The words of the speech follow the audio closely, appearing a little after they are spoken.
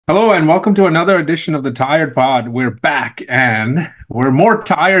Hello and welcome to another edition of the Tired Pod. We're back and we're more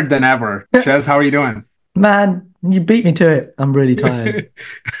tired than ever. Shez, how are you doing? Man, you beat me to it. I'm really tired.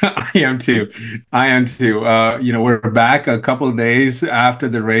 I am too. I am too. We're back a couple of days after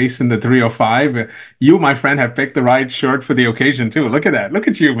the race in the 305. You, my friend, have picked the right shirt for the occasion too. Look at that. Look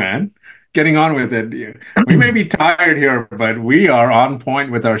at you, man. Getting on with it. We may be tired here, but we are on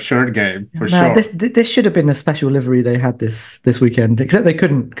point with our shirt game for Man, this sure. this should have been a special livery they had this weekend, except they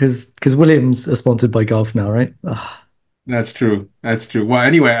couldn't because Williams are sponsored by Golf now, right? Ugh. That's true. That's true. Well,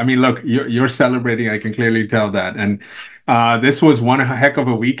 anyway, I mean, look, you're celebrating. I can clearly tell that. And this was one heck of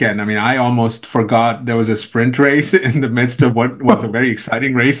a weekend. I mean, I almost forgot there was a sprint race in the midst of what was a very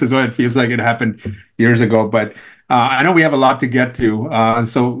exciting race as well. It feels like it happened years ago, but I know we have a lot to get to.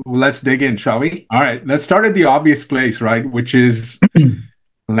 So let's dig in, shall we? All right, let's start at the obvious place, right? Which is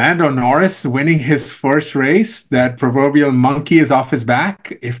Lando Norris winning his first race. That proverbial monkey is off his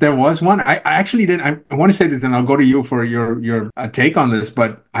back, if there was one. I actually did. I want to say this, and I'll go to you for your take on this.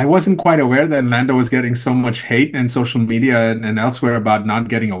 But I wasn't quite aware that Lando was getting so much hate in social media and elsewhere about not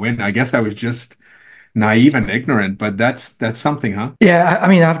getting a win. I guess I was just naive and ignorant. But that's something, huh? Yeah, I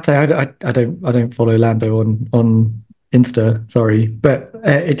mean, I have to say, I don't follow Lando on Insta, sorry, but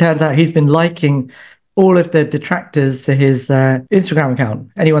it turns out he's been liking all of the detractors to his Instagram account.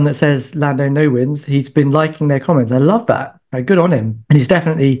 Anyone that says Lando no wins, he's been liking their comments. I love that. Good on him, and he's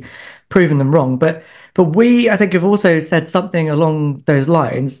definitely proven them wrong. But we, I think, have also said something along those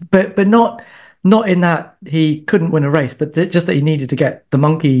lines, but not in that he couldn't win a race, but just that he needed to get the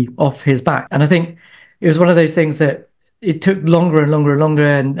monkey off his back. And I think it was one of those things that it took longer and longer and longer,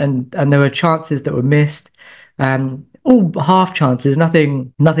 and there were chances that were missed, all half chances,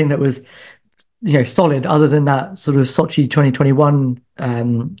 nothing that was solid other than that sort of Sochi 2021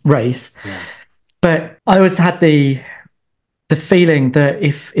 race. Yeah. But I always had the feeling that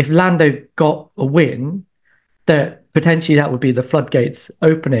if Lando got a win, that potentially that would be the floodgates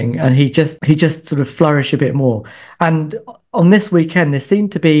opening, and he just sort of flourish a bit more. And on this weekend, there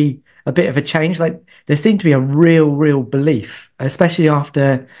seemed to be a bit of a change. Like there seemed to be a real belief, especially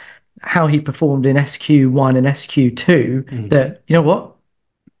after how he performed in SQ1 and SQ2, Mhm. that you know what,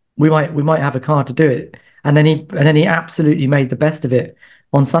 we might have a car to do it. And then he absolutely made the best of it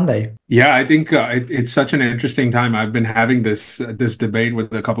on Sunday. Yeah, I think it's such an interesting time. I've been having this debate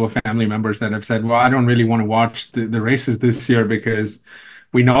with a couple of family members that have said, "Well, I don't really want to watch the races this year because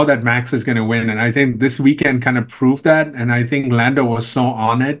we know that Max is going to win." And I think this weekend kind of proved that. And I think Lando was so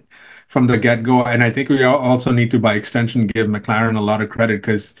on it from the get-go. And I think we also need to, by extension, give McLaren a lot of credit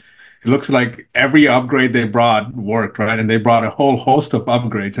because it looks like every upgrade they brought worked, right? And they brought a whole host of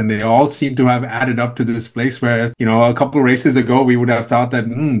upgrades, and they all seem to have added up to this place where, a couple of races ago, we would have thought that,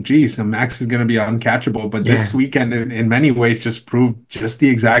 geez, Max is going to be uncatchable. But this Yeah. weekend, in many ways, just proved just the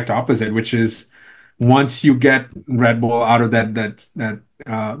exact opposite, which is once you get Red Bull out of that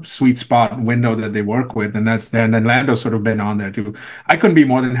sweet spot window that they work with, and that's there. And then Lando's sort of been on there too. I couldn't be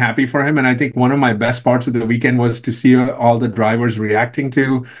more than happy for him. And I think one of my best parts of the weekend was to see all the drivers reacting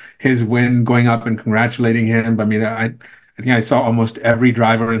to his win, going up and congratulating him. I mean, I think I saw almost every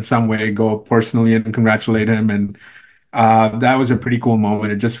driver in some way go personally and congratulate him. And that was a pretty cool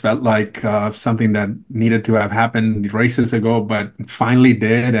moment. It just felt like something that needed to have happened races ago, but finally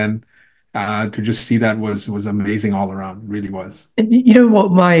did. And to just see that was amazing all around. Really was. And you know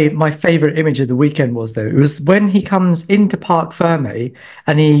what my favorite image of the weekend was, though? It was when he comes into Parc Ferme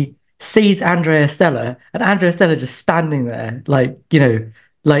and he sees Andrea Stella, and Andrea Stella just standing there, like,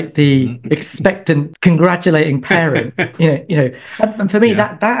 like the expectant, congratulating parent. And for me,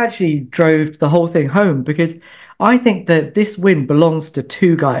 Yeah. that actually drove the whole thing home, because I think that this win belongs to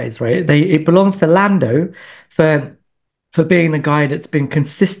two guys, right? It belongs to Lando for being the guy that's been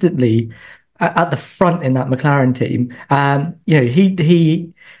consistently at the front in that McLaren team.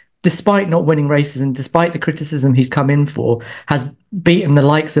 He, despite not winning races and despite the criticism he's come in for, has beaten the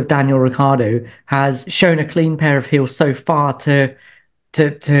likes of Daniel Ricciardo, has shown a clean pair of heels so far to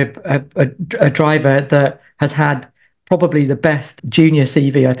a driver that has had probably the best junior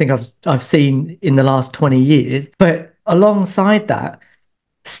CV I think I've seen in the last 20 years. But alongside that,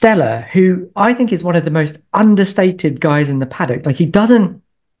 Stella, who I think is one of the most understated guys in the paddock, like he doesn't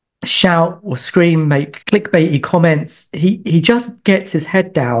shout or scream, make clickbaity comments. He just gets his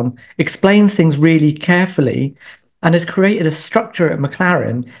head down, explains things really carefully, and has created a structure at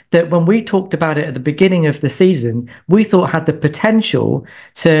McLaren that when we talked about it at the beginning of the season, we thought had the potential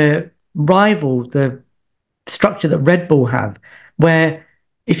to rival the structure that Red Bull have, where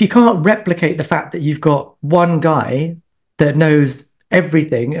if you can't replicate the fact that you've got one guy that knows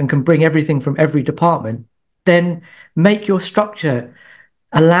everything and can bring everything from every department, then make your structure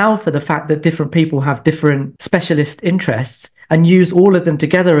allow for the fact that different people have different specialist interests and use all of them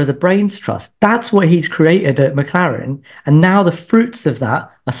together as a brains trust. That's what he's created at McLaren. And now the fruits of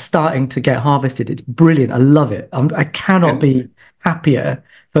that are starting to get harvested. It's brilliant. I love it. I cannot And be happier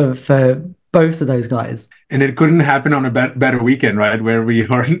for both of those guys. And it couldn't happen on a better weekend, right? Where we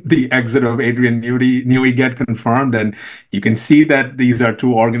heard the exit of Adrian Newey get confirmed. And you can see that these are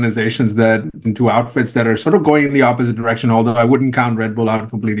two organizations and two outfits that are sort of going in the opposite direction, although I wouldn't count Red Bull out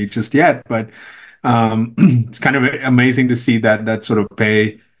completely just yet. But it's kind of amazing to see that sort of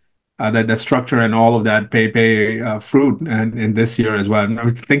pay that structure and all of that pay fruit and in this year as well. And I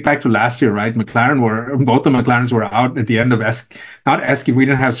think back to last year, right? Both the McLarens were out at the end of not Esky. We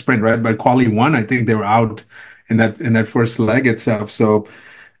didn't have sprint, right? But quali one, I think they were out in that first leg itself. So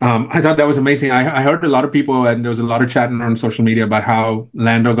I thought that was amazing. I heard a lot of people, and there was a lot of chatting on social media about how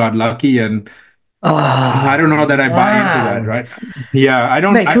Lando got lucky, and I don't know that I buy into that, right? Yeah,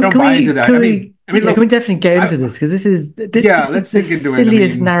 Mate, I don't buy into that. Can we definitely get into this? Because this is let's the dig into it.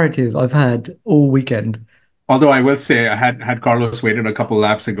 silliest narrative I've heard all weekend. Although I will say, had Carlos waited a couple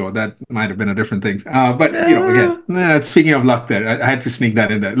laps ago, that might have been a different thing. But again, speaking of luck, there I had to sneak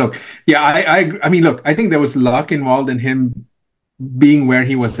that in there. Look, yeah, I mean, look, I think there was luck involved in him being where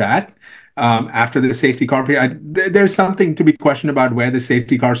he was at after the safety car period. There's something to be questioned about where the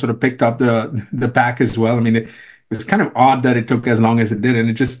safety car sort of picked up the pack as well. I mean, it was kind of odd that it took as long as it did,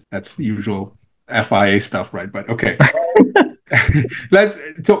 and that's the usual FIA stuff, right? But okay.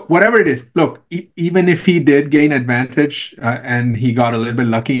 So whatever it is, look, even if he did gain advantage and he got a little bit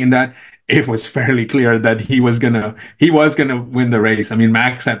lucky in that, it was fairly clear that he was gonna win the race. I mean,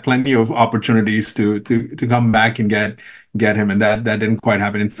 Max had plenty of opportunities to come back and get him, and that didn't quite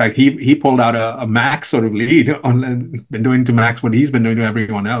happen. In fact, he pulled out a Max sort of lead on been doing to Max what he's been doing to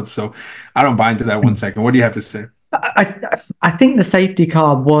everyone else. So I don't buy into that 1 second. What do you have to say? I think the safety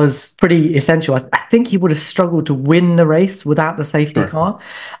car was pretty essential. I think he would have struggled to win the race without the safety car,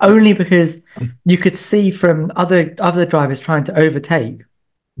 only because you could see from other drivers trying to overtake,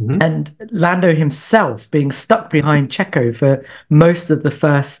 and Lando himself being stuck behind Checo for most of the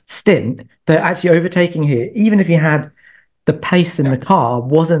first stint, that actually overtaking here, even if he had the pace in the car,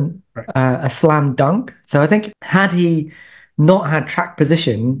 wasn't a slam dunk. So I think had he not had track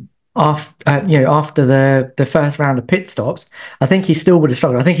position after the first round of pit stops, I think he still would have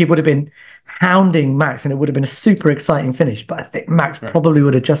struggled. I think he would have been hounding Max, and it would have been a super exciting finish. But I think Max probably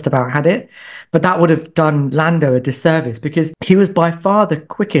would have just about had it. But that would have done Lando a disservice, because he was by far the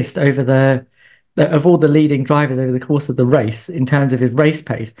quickest over of all the leading drivers over the course of the race in terms of his race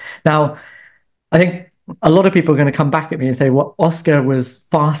pace. Now, I think a lot of people are going to come back at me and say, well, Oscar was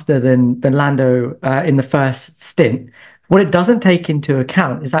faster than Lando in the first stint. What it doesn't take into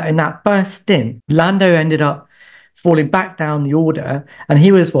account is that in that first stint, Lando ended up falling back down the order, and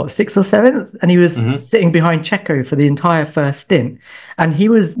he was sixth or seventh, and he was sitting behind Checo for the entire first stint, and he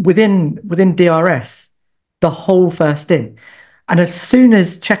was within DRS the whole first stint. And as soon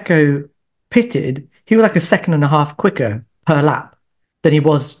as Checo pitted, he was like a second and a half quicker per lap than he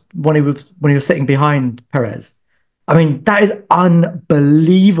was when he was sitting behind Perez. I mean, that is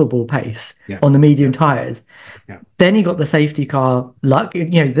unbelievable pace on the medium tires. Yeah. Then he got the safety car luck.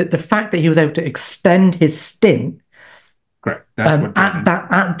 The fact that he was able to extend his stint at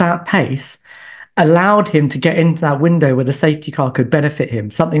that pace allowed him to get into that window where the safety car could benefit him,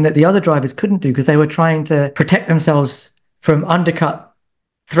 something that the other drivers couldn't do because they were trying to protect themselves from undercut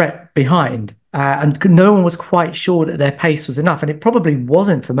threat behind. And no one was quite sure that their pace was enough, and it probably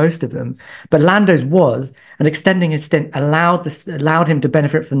wasn't for most of them. But Lando's was, and extending his stint allowed him to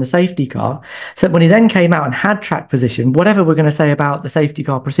benefit from the safety car. So when he then came out and had track position, whatever we're going to say about the safety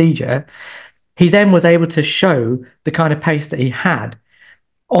car procedure, he then was able to show the kind of pace that he had.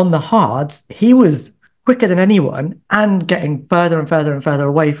 On the hards, he was quicker than anyone and getting further and further and further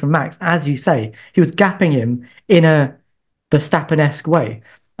away from Max. As you say, he was gapping him in a Verstappen-esque way.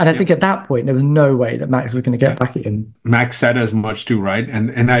 And I think at that point, there was no way that Max was going to get back at him. Max said as much too, right?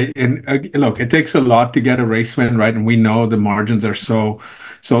 And look, it takes a lot to get a race win, right? And we know the margins are so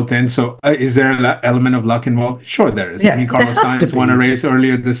thin. So is there an element of luck involved? Sure, there is. Yeah, I mean, Carlos Sainz won a race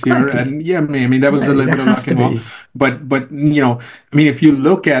earlier this year, and I mean that was a little bit of luck involved. But I mean, if you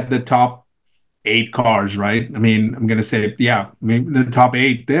look at the top 8 cars, right? I mean, I'm going to say, the top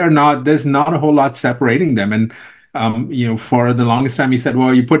 8, there's not a whole lot separating them, and for the longest time, he said,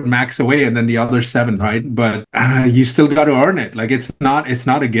 well, you put Max away and then the other 7, right? But you still got to earn it. Like, it's not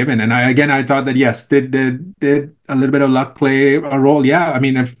a given. And I thought that, yes, did a little bit of luck play a role? Yeah. I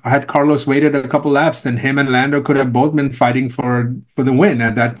mean, if I had Carlos waited a couple laps, then him and Lando could have both been fighting for the win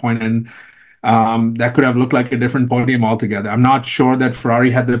at that point. And that could have looked like a different podium altogether. I'm not sure that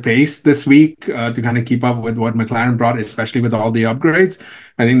Ferrari had the pace this week to kind of keep up with what McLaren brought, especially with all the upgrades.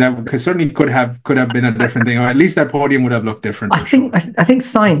 I think that certainly could have been a different thing, or at least that podium would have looked different I for sure. think I think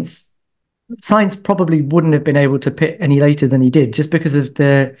Science probably wouldn't have been able to pit any later than he did, just because of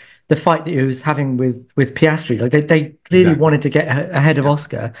the fight that he was having with Piastri. Like they clearly Exactly. wanted to get ahead of Yeah.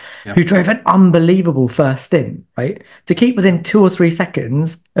 Oscar, Yeah. who drove an unbelievable first stint, right? To keep within 2 or 3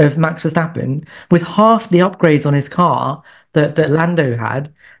 seconds of Max Verstappen with half the upgrades on his car that Lando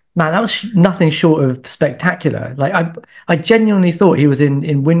had. Man, that was nothing short of spectacular. Like I genuinely thought he was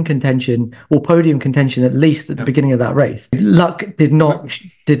in win contention or podium contention at least at the Yeah. beginning of that race. Luck did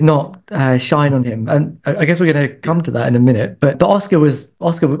But not shine on him, and I guess we're going to come to that in a minute. But Oscar,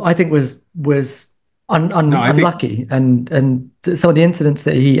 I think was no, I think unlucky, and some of the incidents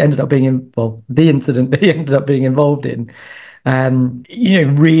that he ended up being in, well, the incident that he ended up being involved in,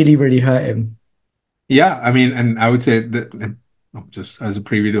 really hurt him. yeah, I mean, and I would say that just as a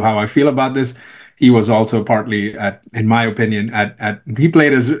preview to how I feel about this, he was also partly in my opinion, he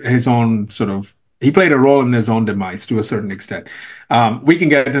played his own sort of he played a role in his own demise to a certain extent. We can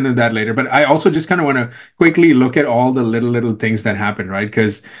get into that later, but I also just kind of want to quickly look at all the little things that happened, right?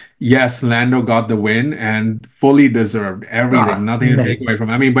 Because yes, Lando got the win and fully deserved everything, Ah, nothing to take mate, away from.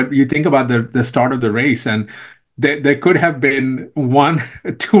 I mean, but you think about the start of the race and there could have been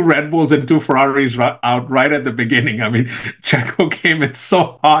two Red Bulls and two Ferraris out right at the beginning. I mean, Checo came in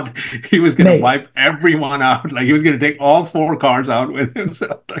so hot, he was going to mate. wipe everyone out. Like he was going to take all four cars out with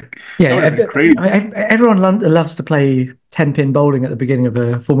himself. Like that would Yeah, have been crazy. everyone loves to play 10-pin bowling at the beginning of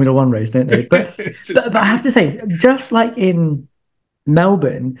a Formula One race, don't they? But, It's just but but I have to crazy. say, just like in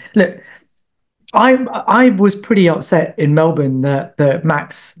Melbourne, look, I was pretty upset in Melbourne that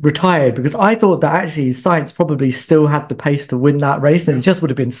Max retired, because I thought that actually Science probably still had the pace to win that race, and it Yeah. just would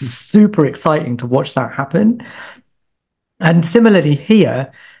have been super exciting to watch that happen. And similarly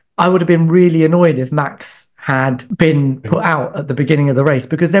here, I would have been really annoyed if Max had been put out at the beginning of the race,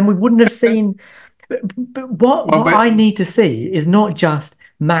 because then we wouldn't have seen. But Well, what but I need to see is not just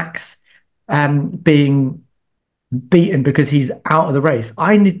Max being beaten because he's out of the race.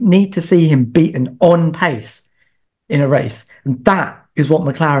 I need to see him beaten on pace in a race, and that is what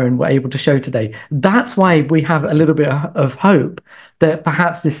McLaren were able to show today. That's why we have a little bit of hope that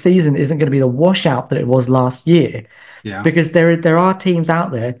perhaps this season isn't going to be the washout that it was last year, yeah. because there are teams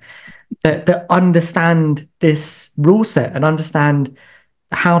out there that understand this rule set and understand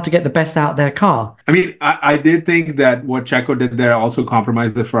how to get the best out of their car. I mean, I did think that what Checo did there also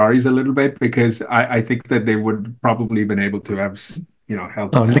compromised the Ferraris a little bit because I think that they would probably been able to have, Oh,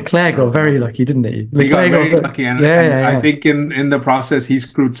 help Leclerc got serve very Max. lucky, didn't he? He got Leclerc very got lucky, and yeah, and yeah, I yeah. think in the process he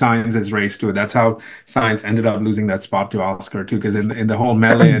screwed Sainz's race too. That's how Sainz ended up losing that spot to Oscar too, because in the whole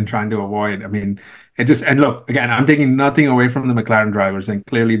melee and trying to avoid, I mean, it just and look again, I'm taking nothing away from the McLaren drivers, and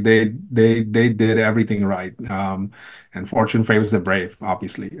clearly they did everything right. And fortune favors the brave,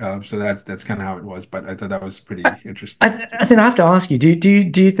 obviously. So that's kind of how it was. But I thought that was pretty interesting. I think I have to ask you: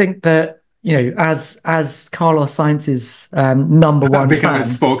 do you think that, as Carlos Sainz's number I've one become a fan?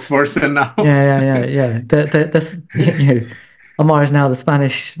 spokesperson now. Yeah. Amar is now the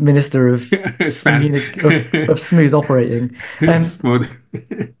Spanish Minister of Span. of smooth operating. Um, Smooth.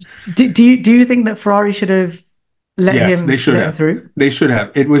 do you think that Ferrari should have Yes, they should let him have. through? They should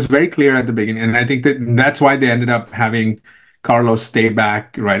have. It was very clear at the beginning, and I think that's why they ended up having Carlos stay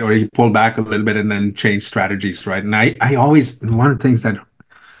back, right? Or he pulled back a little bit and then change strategies, right? And I always one of the things that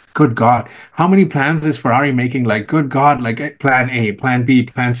good God, how many plans is Ferrari making? Like, good God, like plan A, plan B,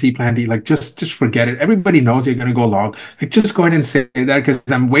 plan C, plan D. Like, just forget it. Everybody knows you're going to go long. Like, just go ahead and say that because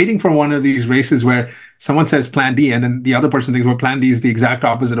I'm waiting for one of these races where someone says plan D and then the other person thinks, well, plan D is the exact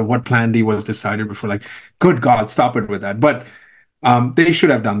opposite of what plan D was decided before. Like, good God, stop it with that. But they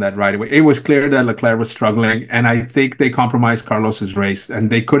should have done that right away. It was clear that Leclerc was struggling, and I think they compromised Carlos's race, and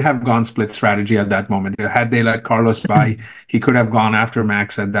they could have gone split strategy at that moment. Had they let Carlos by, he could have gone after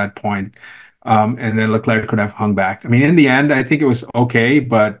Max at that point, and then Leclerc could have hung back. I mean, in the end, I think it was okay,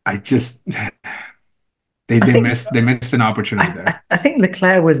 but I just they I they think missed they missed an opportunity there. I think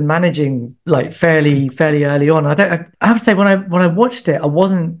Leclerc was managing like fairly early on. I have to say, when I watched it, I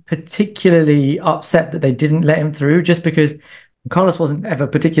wasn't particularly upset that they didn't let him through, just because Carlos wasn't ever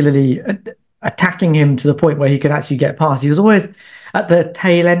particularly attacking him to the point where he could actually get past. He was always at the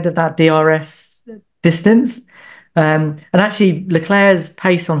tail end of that DRS distance. And actually, Leclerc's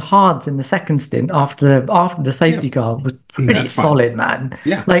pace on hards in the second stint after the Yeah, safety car was pretty that's fine. solid, man.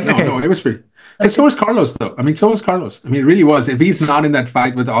 Yeah, Like, no, okay, it was pretty. But so okay, was Carlos, though. I mean, so was Carlos. I mean, it really was. If he's not in that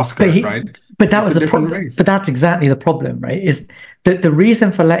fight with but Oscar, he, right, but that it's was a the different problem. But race. that's exactly the problem, right? Is the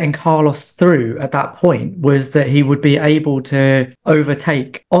reason for letting Carlos through at that point was that he would be able to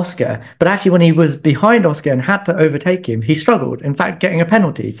overtake Oscar. But actually, when he was behind Oscar and had to overtake him, he struggled. In fact, getting a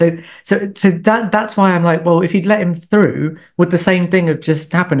penalty. So that's why I'm like, well, if he'd let him through, would the same thing have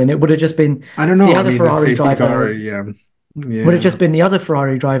just happened? And it would have just been I don't know. the I other mean, the Ferrari safety driver. car, yeah. Would have just been the other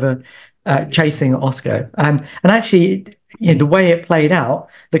Ferrari driver chasing Oscar. And actually, the way it played out,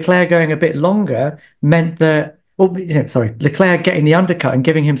 Leclerc going a bit longer meant that, Leclerc getting the undercut and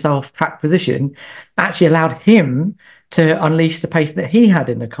giving himself track position actually allowed him to unleash the pace that he had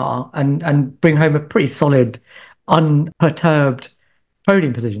in the car and bring home a pretty solid, unperturbed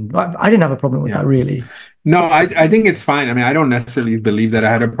podium position. I didn't have a problem with that, really. No, I think it's fine. I mean, I don't necessarily believe that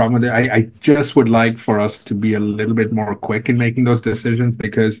I had a problem with it. I just would like for us to be a little bit more quick in making those decisions,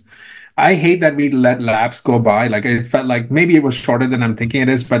 because I hate that we let laps go by. Like, it felt like maybe it was shorter than I'm thinking it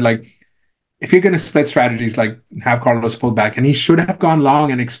is, but like, if you're going to split strategies, like have Carlos pull back, and he should have gone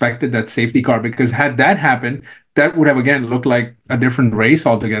long and expected that safety car, because had that happened, that would have again looked like a different race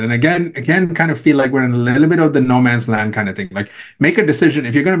altogether. And again, kind of feel like we're in a little bit of the no man's land kind of thing. Like, make a decision.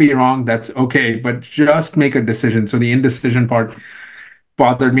 If you're going to be wrong, that's okay, but just make a decision. So the indecision part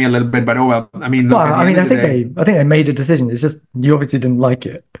bothered me a little bit, but oh well. I mean, look, I think they made a decision. It's just you obviously didn't like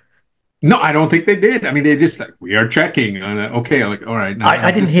it. No, I don't think they did. I mean, they just like, we are checking. Okay, like, all right. I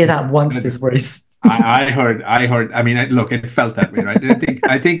didn't hear that once this race. I heard. I mean, look, it felt that way, right?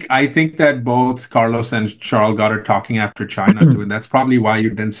 I think that both Carlos and Charles got it talking after China too, and that's probably why you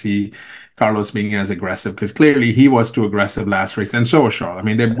didn't see Carlos being as aggressive, because clearly he was too aggressive last race, and so was Charles. I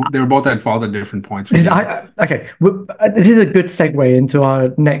mean, they were both at fault at different points. Okay, this is a good segue into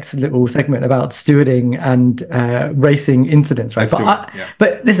our next little segment about stewarding and racing incidents, right?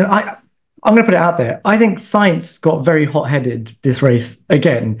 But listen, I'm going to put it out there. I think Sainz got very hot-headed this race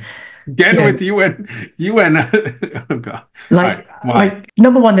again. With you and oh God. Like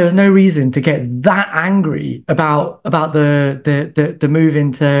number one, there was no reason to get that angry about the move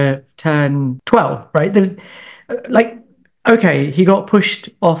into turn 12, right? Okay, he got pushed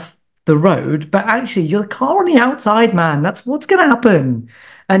off the road, but actually you're the car on the outside, man. That's what's going to happen.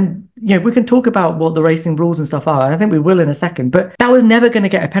 And we can talk about what the racing rules and stuff are, and I think we will in a second. But that was never going to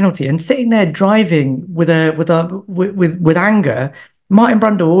get a penalty. And sitting there driving with anger, Martin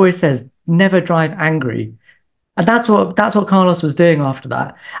Brundle always says, "Never drive angry," and that's what Carlos was doing after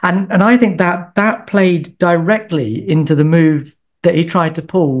that. And I think that played directly into the move that he tried to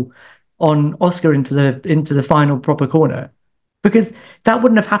pull on Oscar into the final proper corner. Because that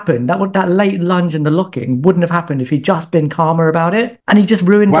wouldn't have happened. That late lunge and the locking wouldn't have happened if he'd just been calmer about it. And he just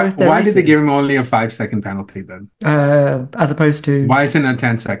ruined both their races. Why did they give him only a 5-second penalty then? As opposed to, why isn't it a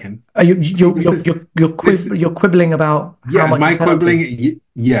 10-second? You're quibbling about how much my quibbling.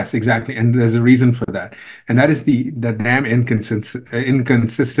 Yes, exactly, and there's a reason for that, and that is the damn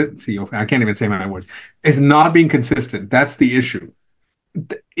inconsistency of, I can't even say my word, is not being consistent. That's the issue.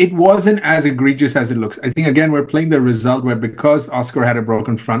 It wasn't as egregious as it looks. I think, again, we're playing the result where, because Oscar had a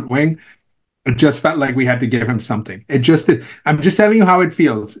broken front wing, it just felt like we had to give him something. I'm just telling you how it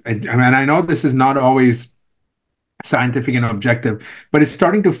feels. And I know this is not always scientific and objective, but it's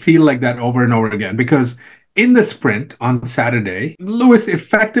starting to feel like that over and over again, because in the sprint on Saturday, Lewis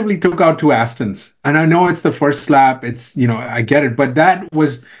effectively took out two Astons. And I know it's the first lap. It's, I get it, but that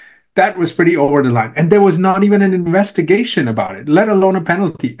was pretty over the line, and there was not even an investigation about it, let alone a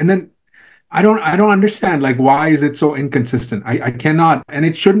penalty. And then I don't understand, like, why is it so inconsistent? I cannot, and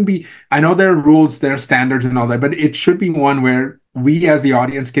it shouldn't be. I know there are rules, there are standards and all that, but it should be one where we as the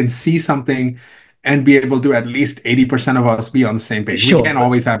audience can see something and be able to, at least 80% of us, be on the same page. Sure, we can't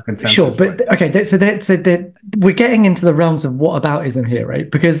always have consensus. Sure, but okay, so we're getting into the realms of whataboutism here,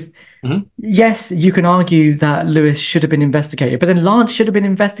 right? Because yes, you can argue that Lewis should have been investigated, but then Lance should have been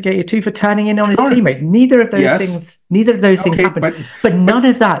investigated too for turning in on his teammate. Neither of those things happened. But none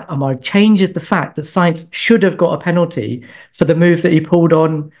of that, Ammar, changes the fact that Sainz should have got a penalty for the move that he pulled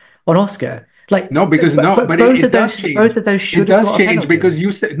on Oscar. But it does change. Both of those should have got a penalty. Because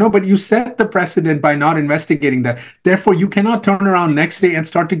you said but you set the precedent by not investigating that. Therefore, you cannot turn around next day and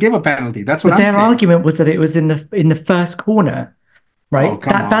start to give a penalty. That's what I'm saying. Their argument was that it was in the first corner, right?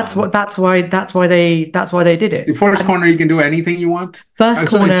 Oh, that's why they did it. The first corner, you can do anything you want. First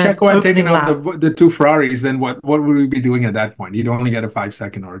corner, Checo had taken out the two Ferraris, then what would we be doing at that point? You'd only get a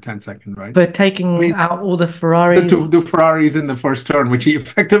 5-second or a 10-second, right? But taking out all the Ferraris, the Ferraris in the first turn, which he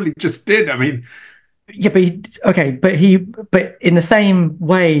effectively just did. I mean, yeah, but in the same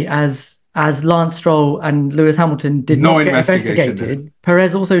way as Lance Stroll and Lewis Hamilton did not get investigated,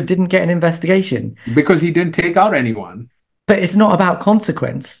 Perez also didn't get an investigation because he didn't take out anyone. But it's not about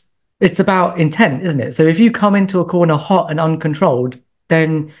consequence. It's about intent, isn't it? So if you come into a corner hot and uncontrolled,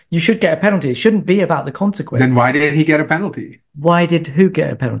 then you should get a penalty. It shouldn't be about the Then consequence. why did he get a penalty? Why did who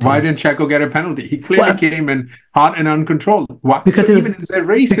get a Why penalty? didn't Checo get a penalty? He clearly Well, came in hot and uncontrolled. Why? So because it even was in the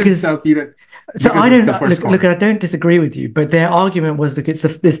race because itself, you know, so because I it's don't the first look. corner. I don't disagree with you, but their argument was that it's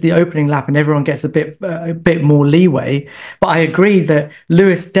the opening lap and everyone gets a bit more leeway. But I agree that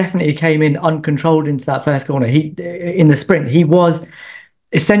Lewis definitely came in uncontrolled into that first corner. He in the sprint he was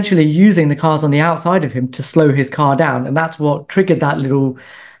essentially using the cars on the outside of him to slow his car down, and that's what triggered that little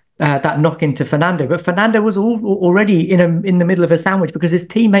that knock into Fernando. But Fernando was already in the middle of a sandwich because his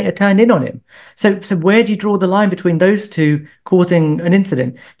teammate had turned in on him. So where do you draw the line between those two causing an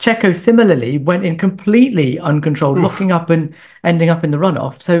incident? Checo similarly went in completely uncontrolled, Oof, locking up and ending up in the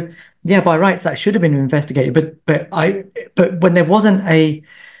runoff. So yeah, by rights that should have been investigated. But when there wasn't a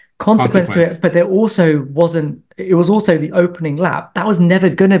consequence to it, consequence. but there also wasn't. It was also the opening lap that was never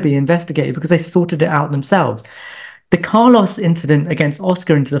going to be investigated because they sorted it out themselves. The Carlos incident against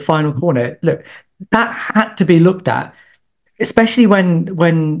Oscar into the final corner, look, that had to be looked at, especially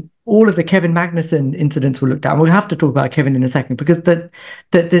when all of the Kevin Magnussen incidents were looked at. And we'll have to talk about Kevin in a second because the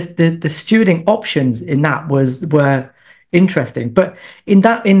stewarding options in that were interesting. But in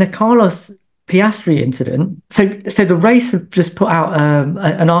the Carlos Piastri incident, so the race have just put out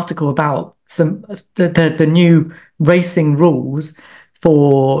an article about some the new racing rules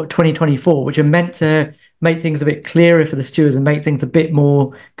for 2024, which are meant to make things a bit clearer for the stewards and make things a bit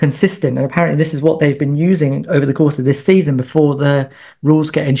more consistent. And apparently, this is what they've been using over the course of this season before the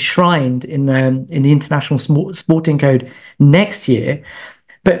rules get enshrined in the international sporting code next year.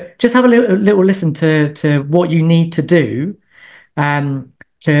 But just have a little listen to what you need to do to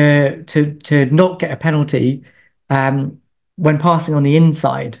not get a penalty when passing on the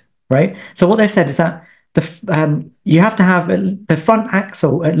inside, right? So what they've said is that you have to have the front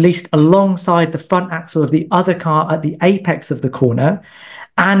axle at least alongside the front axle of the other car at the apex of the corner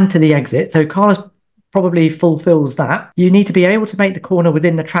and to the exit. So Carlos probably fulfills that. You need to be able to make the corner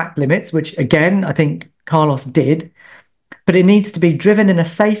within the track limits, which again, I think Carlos did, but it needs to be driven in a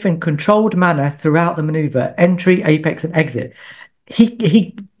safe and controlled manner throughout the maneuver, entry, apex, and exit. He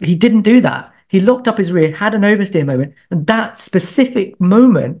didn't do that. He locked up his rear, had an oversteer moment, and that specific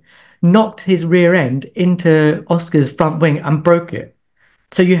moment knocked his rear end into Oscar's front wing and broke it.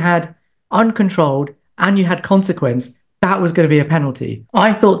 So you had uncontrolled and you had consequence. That was going to be a penalty.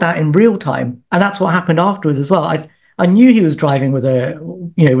 I thought that in real time, and that's what happened afterwards as well. I knew he was driving with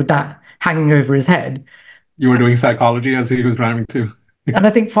with that hanging over his head. You were doing psychology as he was driving too. And I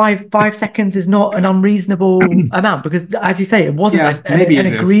think five seconds is not an unreasonable amount because, as you say, it wasn't Yeah, maybe an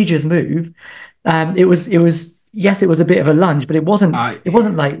it is. egregious move. It was yes, it was a bit of a lunge, but I it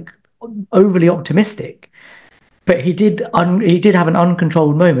wasn't like overly optimistic. But he did have an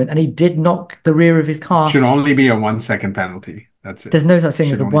uncontrolled moment, and he did knock the rear of his car. should only be a 1 second penalty. That's it. There's no such thing as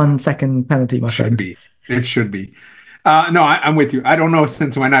Should a only be. 1 second penalty, my Should friend. be. It should be. No, I'm with you. I don't know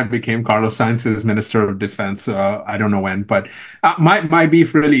since when I became Carlos Sainz's Minister of Defense. I don't know when, but my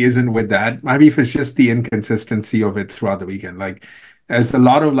beef really isn't with that. My beef is just the inconsistency of it throughout the weekend. Like, there's a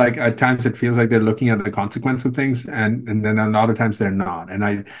lot of like at times it feels like they're looking at the consequence of things, and then a lot of times they're not. And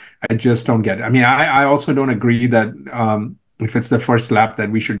I just don't get it. I mean, I also don't agree that if it's the first lap that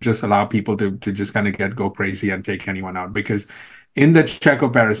we should just allow people to just kind of go crazy and take anyone out because in the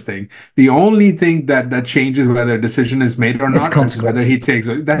Checo Paris thing, the only thing that changes whether a decision is made or It's not is whether consequence. he takes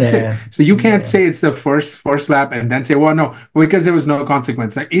it. That's it. Yeah, So you can't yeah. say it's the first lap and then say, well, no, because there was no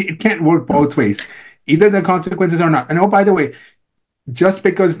consequence. Like it can't work both ways. Either the consequences or not. And oh, by the way, just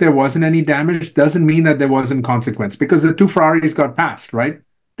because there wasn't any damage doesn't mean that there wasn't consequence because the two Ferraris got passed, right?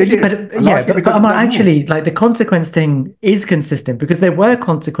 They Yeah, did yeah, largely but because I'm of that move. actually like the consequence thing is consistent because there were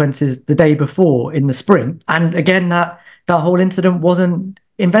consequences the day before in the sprint, and again that whole incident wasn't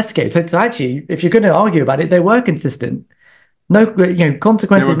investigated. So actually, if you're going to argue about it, they were consistent. No, They were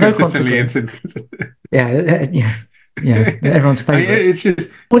consequences, no consistently consequence. inconsistent. Yeah, yeah, yeah. Everyone's I mean, favorite. it's just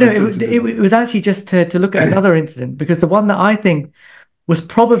Well, no, it's it was actually just to look at another incident because the one that I think was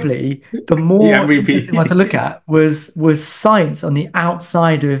probably the the more interesting one to look MVP. at was Science on the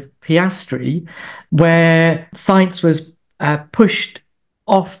outside of Piastri, where Science was pushed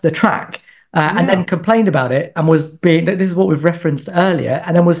off the track and then Yeah. complained about it and was being. This is what we've referenced earlier,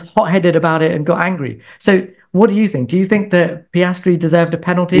 and then was hot-headed about it and got angry. So, what do you think? Do you think that Piastri deserved a He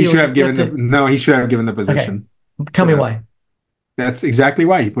penalty, or should does have he have given the to? no, he should have given the Okay, position. tell Should me have. why. That's exactly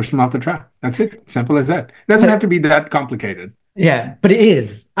why he pushed him off the track. That's it. Simple as that. It doesn't So, have to be that complicated. yeah, but it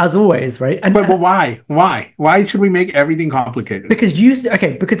is as always, right? But why? Why? Why should we make everything complicated? Because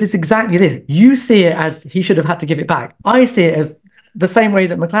because it's exactly this. You see it as he should have had to give it back. I see it as the same way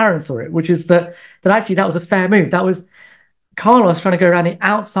that McLaren saw it, which is that actually that was a fair move. That was Carlos trying to go around the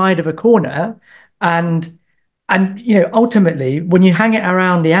outside of a corner, and ultimately when you hang it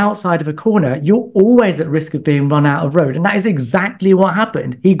around the outside of a corner, you're always at risk of being run out of road, and that is exactly what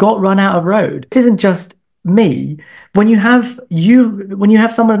happened. He got run out of road. This isn't just me. When you have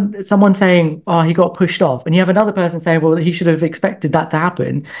someone saying, oh, he got pushed off, and you have another person saying, well, he should have expected that to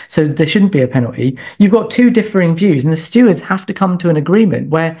happen, so there shouldn't be a penalty, you've got two differing views, and the stewards have to come to an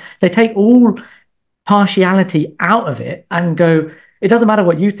agreement where they take all partiality out of it and go, it doesn't matter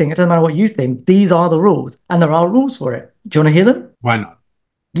what you think, it doesn't matter what you think, these are the rules, and there are rules for it. Do you want to hear them? Why not?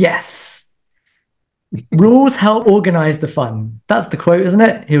 Yes. Rules help organize the fun. That's the quote, isn't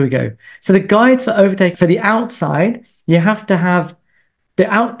it? Here we go. So the guides for overtake for the outside, you have to have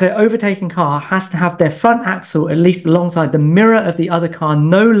the overtaking car has to have their front axle at least alongside the mirror of the other car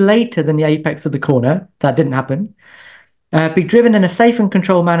no later than the apex of the corner. That didn't happen. Be driven in a safe and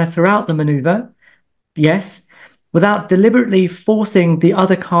controlled manner throughout the maneuver. Yes. Without deliberately forcing the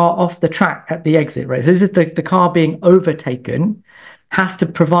other car off the track at the exit, right? So this is the car being overtaken, has to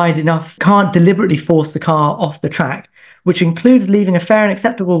provide enough, can't deliberately force the car off the track, which includes leaving a fair and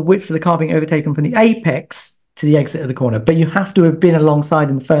acceptable width for the car being overtaken from the apex to the exit of the corner. But you have to have been alongside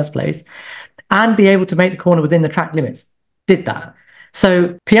in the first place and be able to make the corner within the track limits. Did that.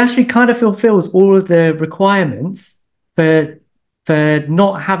 So Piastri kind of fulfills all of the requirements for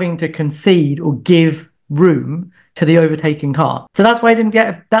not having to concede or give room to the overtaking car. So that's why he didn't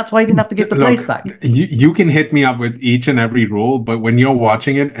have to give the place back. You can hit me up with each and every rule, but when you're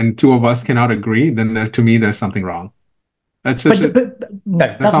watching it and two of us cannot agree, then to me there's something wrong. That's just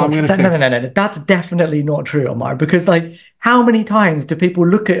no, that's all I'm going to say. No. That's definitely not true, Ammar, because like how many times do people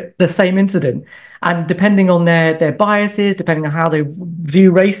look at the same incident and depending on their biases, depending on how they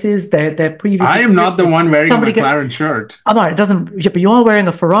view races, their previous I am not the one wearing a McLaren shirt. Ammar, it doesn't, yeah, but you are wearing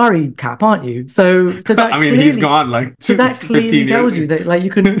a Ferrari cap, aren't you? So that I mean, he's gone like so that clearly tells you that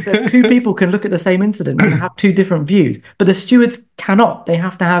like that two people can look at the same incident and have two different views, but the stewards cannot. They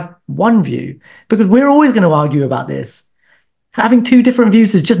have to have one view because we're always going to argue about this. Having two different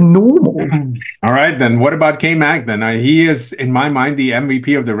views is just normal. All right, then what about K-Mag then? He is, in my mind, the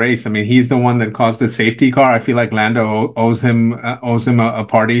MVP of the race. I mean, he's the one that caused the safety car. I feel like Lando owes him a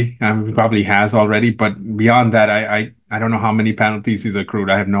party. He probably has already. But beyond that, I don't know how many penalties he's accrued.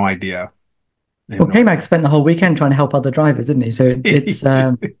 I have no idea. Well, K-Mag spent the whole weekend trying to help other drivers, didn't he? So it's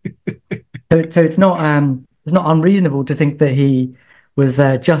so it's not unreasonable to think that he was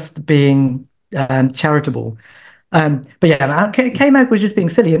just being charitable. But yeah, K-Mag was just being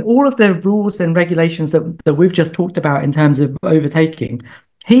silly, and all of the rules and regulations that we've just talked about in terms of overtaking,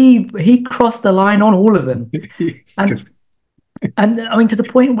 he crossed the line on all of them, and I mean to the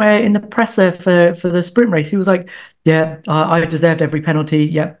point where in the presser for the sprint race, he was like, "Yeah, I deserved every penalty,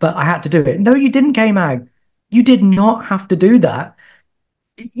 yeah, but I had to do it." No, you didn't, K-Mag. You did not have to do that.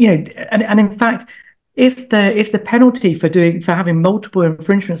 You know, and in fact, if the penalty for having multiple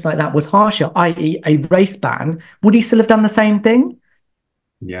infringements like that was harsher, i.e. a race ban, would he still have done the same thing?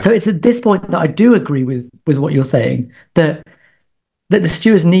 Yes. So it's at this point that I do agree with what you're saying, that the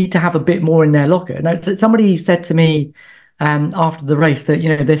stewards need to have a bit more in their locker. Now, somebody said to me after the race that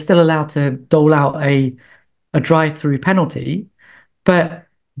they're still allowed to dole out a drive-through penalty, but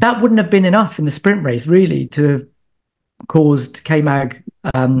that wouldn't have been enough in the sprint race really to have caused K-Mag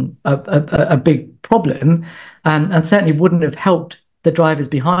a big problem, and certainly wouldn't have helped the drivers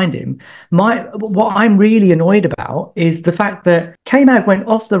behind him. What I'm really annoyed about is the fact that K-Mag went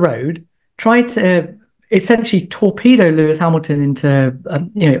off the road, tried to essentially torpedo Lewis Hamilton into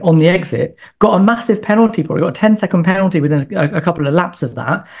on the exit, got a massive penalty for it, got a 10-second penalty within a couple of laps of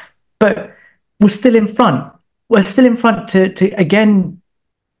that, but was still in front. We're still in front to again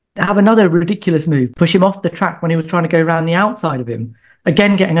have another ridiculous move, push him off the track when he was trying to go around the outside of him,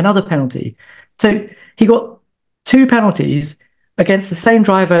 again getting another penalty. So he got two penalties against the same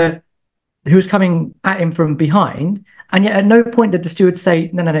driver who was coming at him from behind, and yet at no point did the steward say,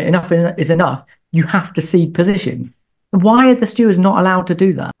 no, enough is enough, you have to cede position. Why are the stewards not allowed to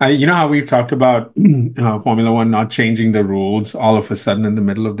do that? You know how we've talked about Formula One not changing the rules all of a sudden in the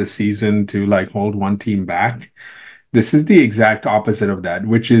middle of the season to like hold one team back? This is the exact opposite of that,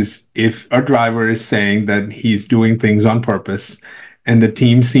 which is if a driver is saying that he's doing things on purpose and the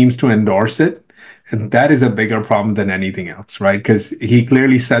team seems to endorse it, and that is a bigger problem than anything else, right? Because he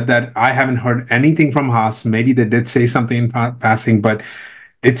clearly said that. I haven't heard anything from Haas. Maybe they did say something in passing, but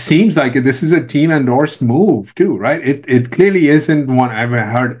it seems like this is a team endorsed move too, right? It clearly isn't one. I haven't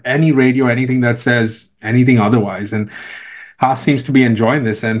heard any radio, anything that says anything otherwise. And Haas seems to be enjoying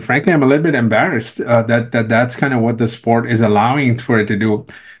this, and frankly, I'm a little bit embarrassed that that's kind of what the sport is allowing for it to do.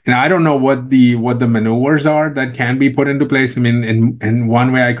 And I don't know what the maneuvers are that can be put into place. I mean, in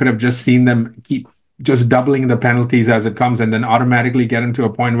one way, I could have just seen them keep just doubling the penalties as it comes, and then automatically get into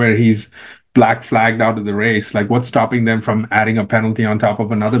a point where he's black flagged out of the race. Like, what's stopping them from adding a penalty on top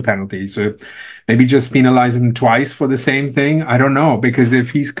of another penalty? So maybe just penalize him twice for the same thing. I don't know, because if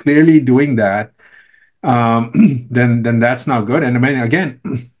he's clearly doing that, um, then that's not good. And I mean, again,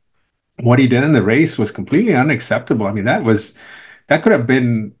 what he did in the race was completely unacceptable. I mean, that could have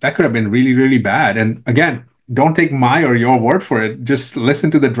been really, really bad. And again, don't take my or your word for it. Just listen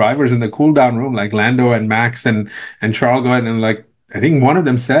to the drivers in the cool down room, like Lando and Max and Charles go ahead and like I think one of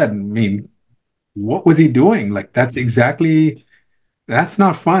them said, I mean, what was he doing? Like that's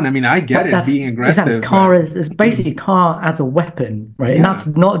not fun. I mean, I get it That's being exactly aggressive, but car is basically car as a weapon, right? And yeah. that's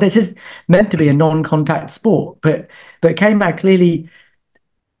not this is meant to be a non-contact sport, but K-Mag clearly,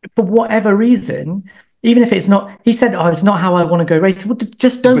 for whatever reason, even if it's not, he said, "Oh, it's not how I want to go racing." Well,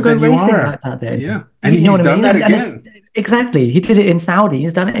 just don't But go then you racing like are. that. Yeah. Then And you know he's what I done mean? that And it's again. exactly he did it in Saudi.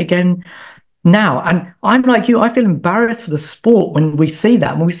 He's done it again now. And I'm like you. I feel embarrassed for the sport when we see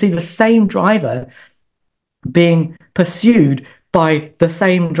that when we see the same driver being pursued by the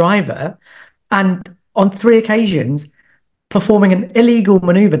same driver, and on three occasions performing an illegal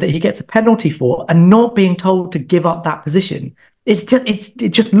maneuver that he gets a penalty for and not being told to give up that position.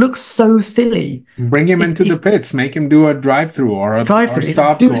 It just looks so silly. Bring him into the If pits, make him do a drive through drive or a through,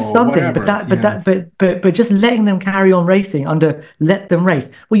 stop do go or something, whatever. Yeah. but just letting them carry on racing under let them race.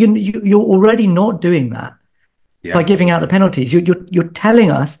 Well, you're already not doing that by Yeah. giving out the penalties. You're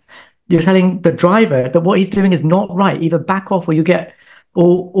telling us, you're telling the driver that what he's doing is not right. Either back off or you get,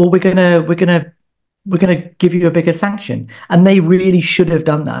 or we're gonna give you a bigger sanction. And they really should have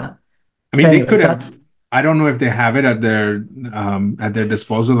done that. I mean, But they anyway, could have. that's I don't know if they have it at their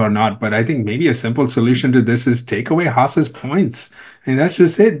disposal or not, but I think maybe a simple solution to this is take away Haas's points, and that's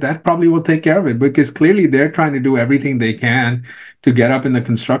just it. That probably will take care of it because clearly they're trying to do everything they can to get up in the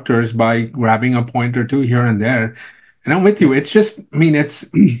constructors by grabbing a point or two here and there. And I'm with you. It's just, I mean, it's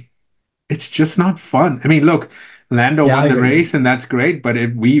just not fun. I mean, look, Lando yeah, won I the agree. race, and that's great. But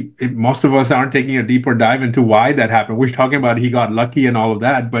if most of us aren't taking a deeper dive into why that happened, we're talking about he got lucky and all of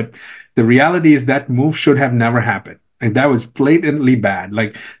that. But the reality is that move should have never happened. And that was blatantly bad.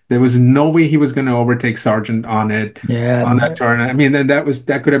 Like there was no way he was going to overtake Sargent on that Yeah, turn. I mean, then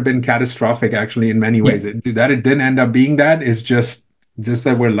that could have been catastrophic actually in many yeah, ways. That it didn't end up being that is just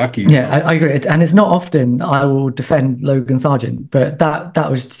that we're lucky. yeah. So I agree. And it's not often I will defend Logan Sargent, but that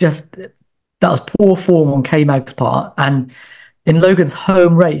was poor form on K Mag's part. And in Logan's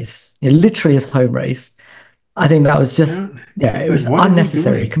home race, literally his home race, I think that was yeah, just it's yeah, just it like was what is he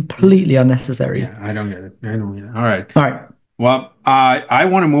unnecessary, doing? Yeah. completely unnecessary. Yeah, I don't get it. I don't get it. All right. All right. Well, I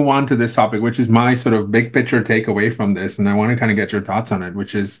want to move on to this topic, which is my sort of big picture takeaway from this, and I want to kind of get your thoughts on it,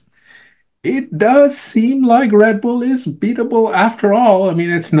 which is it does seem like Red Bull is beatable after all. I mean,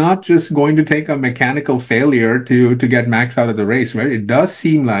 it's not just going to take a mechanical failure to get Max out of the race, right? It does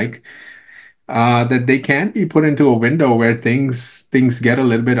seem like that they can be put into a window where things get a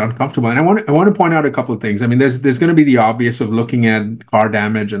little bit uncomfortable. And I want to point out a couple of things. I mean, there's going to be the obvious of looking at car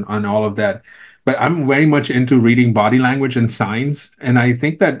damage and all of that, but I'm very much into reading body language and signs. And I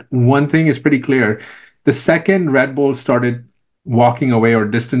think that one thing is pretty clear. The second Red Bull started walking away or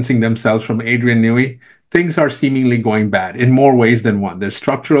distancing themselves from Adrian Newey, things are seemingly going bad in more ways than one. There's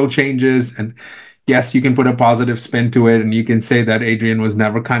structural changes and yes, you can put a positive spin to it and you can say that Adrian was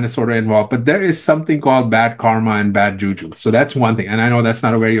never kind of sort of involved, but there is something called bad karma and bad juju. So that's one thing. And I know that's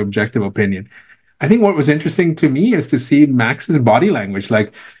not a very objective opinion. I think what was interesting to me is to see Max's body language.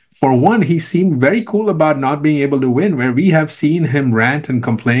 Like, for one, he seemed very cool about not being able to win, where we have seen him rant and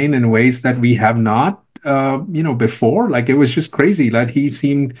complain in ways that we have not, before. Like, it was just crazy. Like, he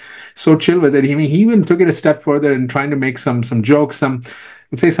seemed so chill with it. I mean, he even took it a step further and trying to make some jokes,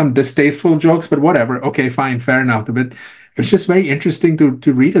 let's say some distasteful jokes, but whatever. Okay, fine, fair enough. But it's just very interesting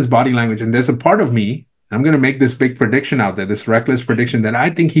to read his body language. And there's a part of me, I'm going to make this big prediction out there, this reckless prediction that I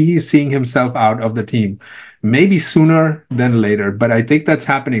think he's seeing himself out of the team, maybe sooner than later. But I think that's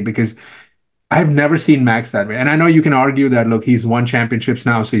happening because I've never seen Max that way. And I know you can argue that, look, he's won championships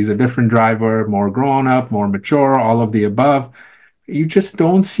now, so he's a different driver, more grown up, more mature, all of the above. You just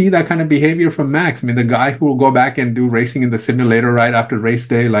don't see that kind of behavior from Max. I mean, the guy who will go back and do racing in the simulator right after race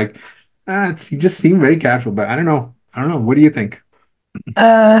day, like, he just seemed very casual. But I don't know. I don't know. What do you think?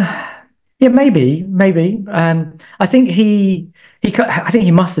 Uh, yeah, maybe. I think I think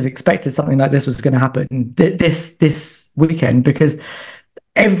he must have expected something like this was going to happen this weekend because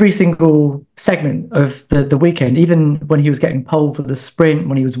every single segment of the weekend, even when he was getting pole for the sprint,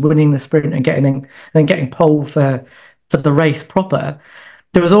 when he was winning the sprint and getting pole for the race proper,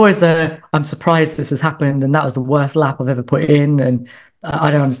 there was always the I'm surprised this has happened, and that was the worst lap I've ever put in, and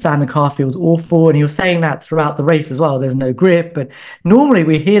I don't understand, the car feels awful. And he was saying that throughout the race as well. There's no grip, but normally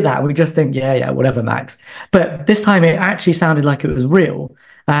we hear that and we just think, yeah, yeah, whatever, Max. But this time it actually sounded like it was real,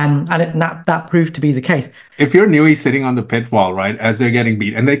 and that proved to be the case. If you're Newey sitting on the pit wall, right, as they're getting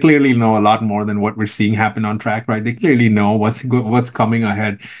beat, and they clearly know a lot more than what we're seeing happen on track, right? They clearly know what's coming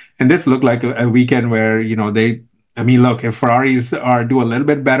ahead. And this looked like a weekend where, I mean, look, if Ferraris are do a little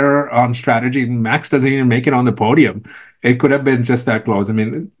bit better on strategy, Max doesn't even make it on the podium. It could have been just that close. I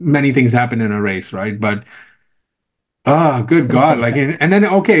mean, many things happen in a race, right? But oh, good It was God. Like, perfect. and then,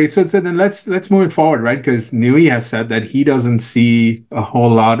 okay, so then let's move it forward, right? Because Newey has said that he doesn't see a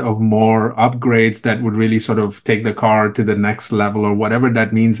whole lot of more upgrades that would really sort of take the car to the next level or whatever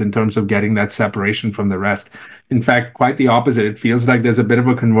that means in terms of getting that separation from the rest. In fact, quite the opposite. It feels like there's a bit of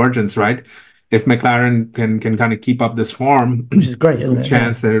a convergence, right? If McLaren can kind of keep up this form, Which is great, isn't good it? Yeah.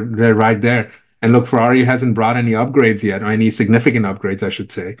 chance they're right there. And look, Ferrari hasn't brought any upgrades yet, or any significant upgrades, I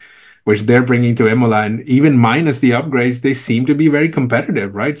should say, which they're bringing to Imola. And even minus the upgrades, they seem to be very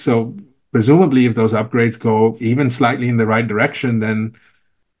competitive, right? So presumably, if those upgrades go even slightly in the right direction, then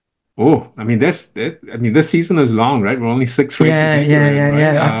oh, I mean, this season is long, right? We're only six races Yeah, into yeah, it,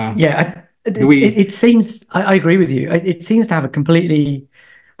 yeah, right? yeah. Do we? It seems, I agree with you. It seems to have a completely,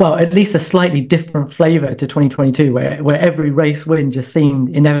 well, at least a slightly different flavor to 2022, where every race win just seemed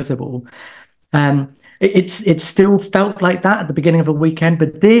inevitable. It still felt like that at the beginning of a weekend,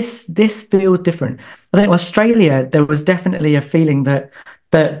 but this feels different. I think Australia, there was definitely a feeling that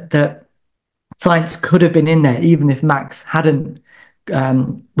Science could have been in there even if Max hadn't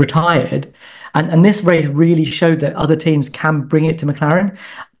retired. And this race really showed that other teams can bring it to McLaren.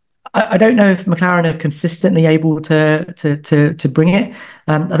 I don't know if McLaren are consistently able to bring it.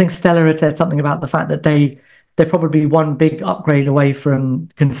 I think Stella had said something about the fact that they're probably one big upgrade away from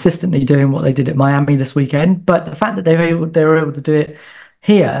consistently doing what they did at Miami this weekend. But the fact that they were able to do it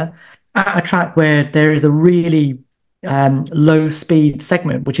here at a track where there is a really low speed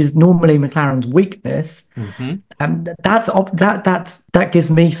segment, which is normally McLaren's weakness, Mhm. and that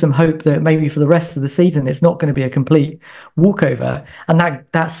gives me some hope that maybe for the rest of the season it's not going to be a complete walkover. And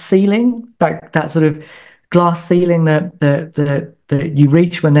that ceiling, that sort of glass ceiling that you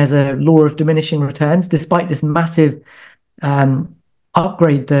reach when there's a law of diminishing returns, despite this massive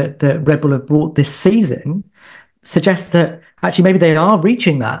upgrade that Red Bull have brought this season, suggests that actually maybe they are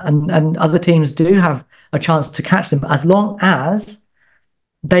reaching that, and other teams do have a chance to catch them as long as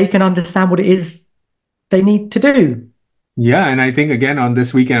they can understand what it is they need to do. Yeah, and I think again on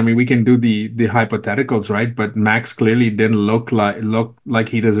this weekend, I mean, we can do the hypotheticals, right? But Max clearly didn't look like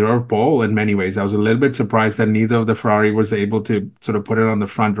he deserved pole in many ways. I was a little bit surprised that neither of the Ferrari was able to sort of put it on the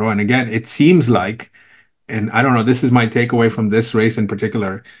front row. And again, it seems like, and I don't know, this is my takeaway from this race in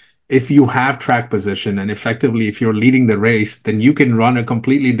particular. If you have track position and effectively if you're leading the race, then you can run a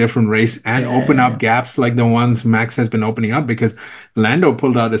completely different race and open up Yeah, gaps like the ones Max has been opening up, because Lando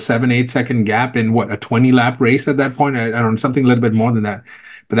pulled out a 7, 8 second gap in what, a 20 lap race at that point. I don't know, something a little bit more than that.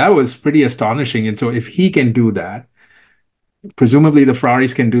 But that was pretty astonishing. And so if he can do that, presumably the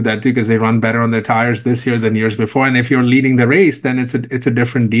Ferraris can do that too, because they run better on their tires this year than years before. And if you're leading the race, then it's a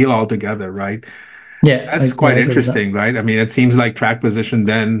different deal altogether, right? That's yeah, quite I agree with that. interesting, right? I mean, it seems like track position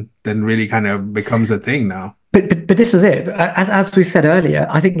then really kind of becomes a thing now. But this was it. As we said earlier,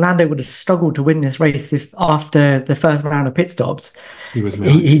 I think Lando would have struggled to win this race if after the first round of pit stops, He was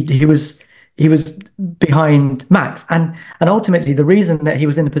behind. he was behind Max, and ultimately the reason that he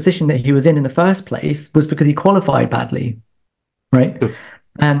was in the position that he was in the first place was because he qualified badly, right? So,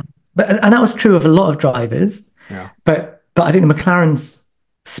 And that was true of a lot of drivers, yeah, but I think the McLarens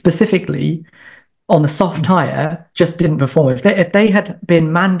specifically on the soft tire just didn't perform. If they had been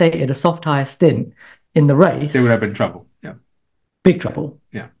mandated a soft tire stint in the they would have race, been trouble. Yeah, big yeah, trouble,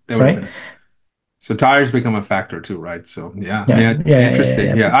 yeah. They would have right? been. So tires become a factor too, right? So yeah, I Yeah, mean, yeah, yeah, yeah, interesting.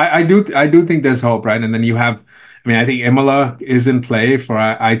 yeah. Yeah, I do think there's hope, right? And then you have, I mean, I think Imola is in play for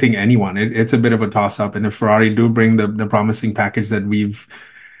I think anyone. It's a bit of a toss up, and if Ferrari do bring the promising package that we've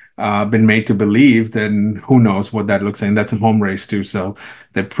been made to believe, then who knows what that looks like. And that's a home race too, so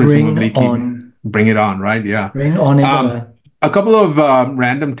they Bring presumably on, bring it on, right? Yeah. bring on Um, Imola. a couple of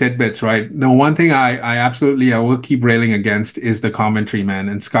random tidbits, right? The one thing I will keep railing against is the commentary, man.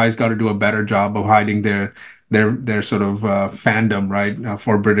 And Sky's got to do a better job of hiding their sort of fandom, right,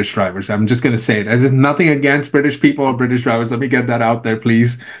 for British drivers. I'm just going to say it. There's nothing against British people or British drivers. Let me get that out there,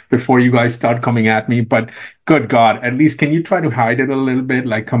 please, before you guys start coming at me. But good God, at least can you try to hide it a little bit?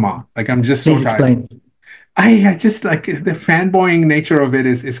 Like, come on. Like, I'm just so Please tired. explain. I just like the fanboying nature of it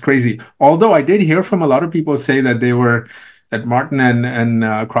is crazy. Although I did hear from a lot of people say that they were that Martin and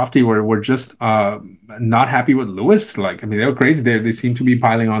Crofty were just not happy with Lewis. Like, I mean, they were crazy. They seem to be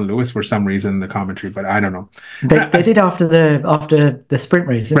piling on Lewis for some reason in the commentary, but I don't know. They did after the sprint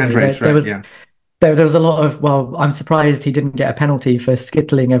race, didn't Sprint they? race, There right? was Yeah. there was a lot of, well, I'm surprised he didn't get a penalty for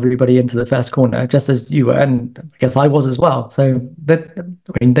skittling everybody into the first corner, just as you were, and I guess I was as well. So that,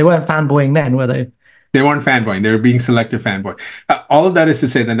 I mean, they weren't fanboying then, were they? They weren't fanboying. They were being selective fanboy. All of that is to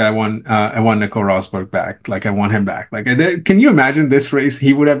say that I want Nico Rosberg back. Like I want him back. Like, can you imagine this race?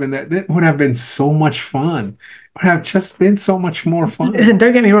 He would have been there. That would have been so much fun. It would have just been so much more fun. Listen,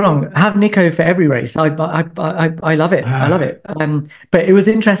 don't get me wrong. Have Nico for every race. I love it. I love it. But it was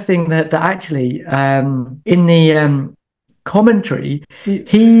interesting that actually in the commentary,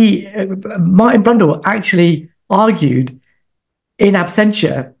 he Martin Brundle actually argued in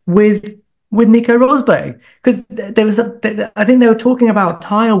absentia with Nico Rosberg because there was I think they were talking about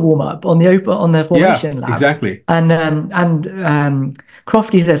tire warm up on the Yeah, formation lap, exactly. and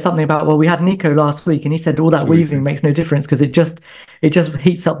Crofty said something about, well, we had Nico last week, and he said all that 2 weeks weaving ago. makes no difference because it just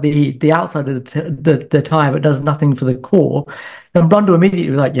heats up the outside of the tire, but does nothing for the core. And Brundle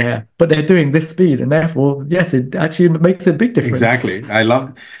immediately was like, yeah, but they're doing this speed, and therefore, yes, it actually makes a big difference. Exactly. I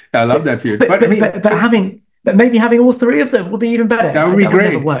love that view. But But I but mean, but, but having but maybe having all three of them would be even better. that would be That would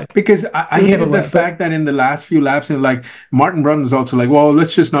never great work. because I It would never hated the work. But fact that in the last few laps, and like Martin Brundle is also like, well,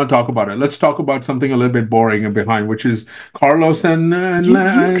 let's just not talk about it. Let's talk about something a little bit boring and behind, which is Carlos and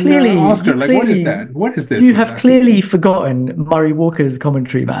Oscar. you Like, what is clearly that? What is this you have exactly? clearly forgotten Murray Walker's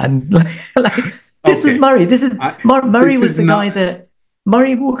commentary, man. Like, this was Okay, Murray. This is Murray this was is the guy not that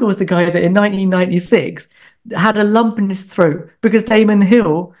Murray Walker was the guy that in 1996 had a lump in his throat because Damon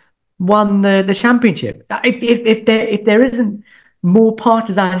Hill won the championship. If there isn't more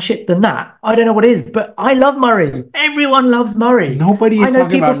partisanship than that, I don't know what is. But I love Murray. Everyone loves Murray. nobody I is know talking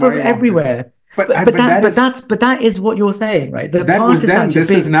people about from Murray Walker. everywhere. But But I, but but that that but is that's but that is what you're saying, right? The that was then. partisanship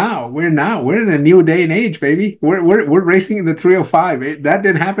This is being. now. We're in a new day and age, baby. We're racing in the 305. That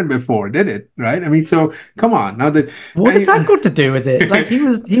didn't happen before, did it? Right? I mean, so come on. Now that What has that I, got to do with it? Like he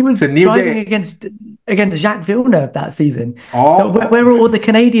it's was a new driving day. against Jacques Villeneuve that season. Where Oh, were all the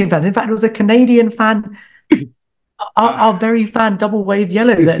Canadian fans? In fact, it was a Canadian fan, our uh, very fan, Double Wave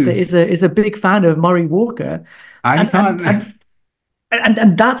Yellow, this that is is a big fan of Murray Walker, I and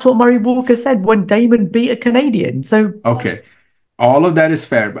thought. that's what Murray Walker said when Damon beat a Canadian. So Okay, all of that is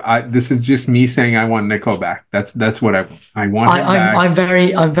fair, but this is just me saying I want Nico back. That's what I want. I want him back.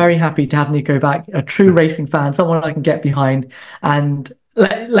 I'm very happy to have Nico back, a true racing fan, someone I can get behind, and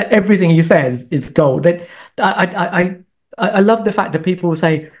like everything he says is gold. I love the fact that people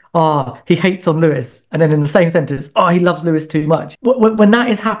say, "Oh, he hates on Lewis," and then in the same sentence, "Oh, he loves Lewis too much." When that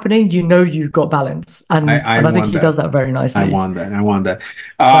is happening, you know you've got balance, I and I think want he does that. that very I nicely. want that. I want that.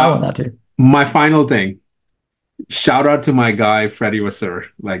 I want that too. My final thing. Shout out to my guy Freddie Wasser.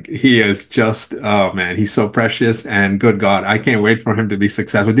 Like he is just, oh man, he's so precious and good God, I can't wait for him to be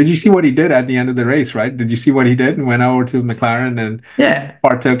successful. Did you see what he did at the end of the race? Right? Did you see what he did and went over to McLaren and Yeah,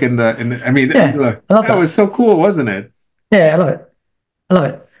 partook in the. I mean, yeah, look, I love that was that. so cool, wasn't it? Yeah, I love it. I love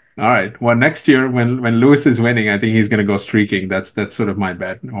it. All right. Well, next year when Lewis is winning, I think he's going to go streaking. That's sort of my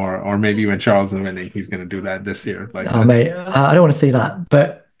bet. Or maybe when Charles is winning, he's going to do that this year. Like Oh, mate, I don't want to see that,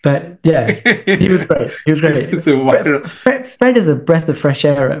 but yeah, he was great. He was great. so Fred is a breath of fresh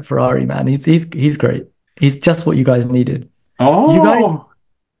air at Ferrari, man. He's great. He's just what you guys needed. You guys, oh,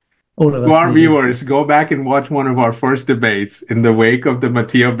 all of to us our needed. viewers, go back and watch one of our first debates in the wake of the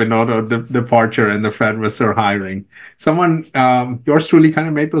Matteo Binotto departure and the Fred Vasseur hiring. Someone, yours truly, kind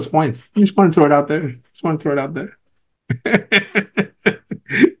of made those points. I just want to throw it out there. Just want to throw it out there.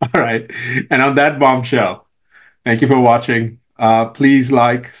 All right. And on that bombshell, thank you for watching. Please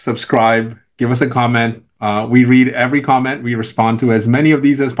like, subscribe, give us a comment. We read every comment. We respond to as many of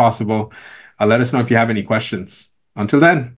these as possible. Let us know if you have any questions. Until then.